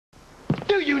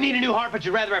you need a new heart, but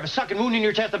you'd rather have a sucking wound in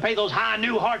your chest than pay those high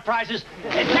Newhart prices?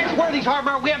 At Texworthy's Heart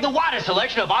Mart, we have the widest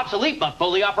selection of obsolete but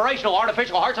fully operational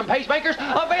artificial hearts and pacemakers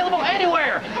available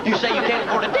anywhere. You say you can't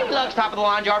afford a deluxe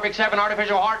top-of-the-line Jarvik 7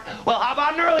 artificial heart? Well, how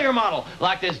about an earlier model,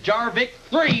 like this Jarvik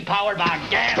 3 powered by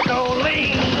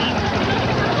gasoline?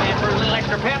 And for a little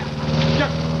extra pep,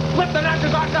 just flip the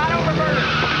nitrous oxide overburner.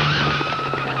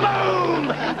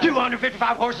 Boom!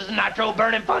 255 horses and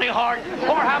nitro-burning funny heart.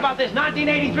 Or how about this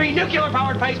 1983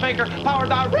 nuclear-powered pacemaker powered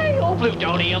by real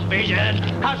plutonium fission?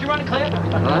 How's your running, Cliff?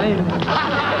 Fine.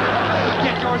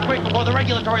 Get yours quick before the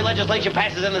regulatory legislation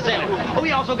passes in the Senate.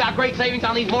 We also got great savings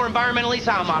on these more environmentally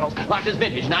sound models, like this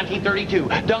vintage 1932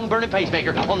 dung-burning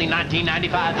pacemaker, only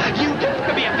 $19.95. You too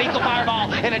could be a fecal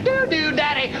fireball and a doo-doo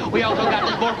daddy. We also got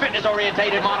this more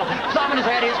fitness-orientated model. Simon has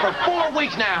had his for 4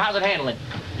 weeks now. How's it handling?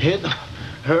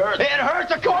 Hurts. It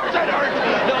hurts, of course it hurts.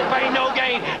 No pain, no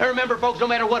gain. And remember, folks, no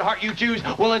matter what heart you choose,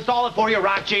 we'll install it for you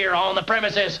right here on the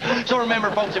premises. So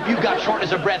remember, folks, if you've got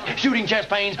shortness of breath, shooting chest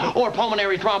pains, or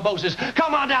pulmonary thrombosis,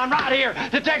 come on down right here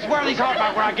to Texworthy's Heart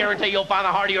Mart, where I guarantee you'll find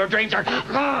the heart of your dreams. I'm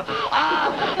having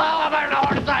a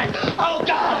heart attack. Oh,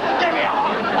 God, give me a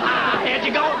heart. I had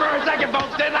you going for a second,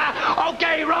 folks, didn't I?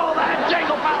 Okay, roll that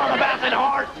jingle, pile on the bouncing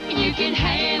heart. You can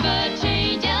have a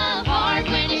change of heart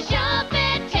when you shop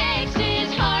at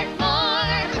Texas Heart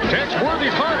Mart.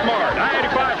 Texworthy's Heart Mart,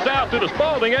 I-85 south to the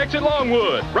Spalding exit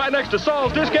Longwood, right next to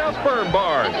Saul's Discount Sperm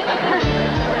Barn.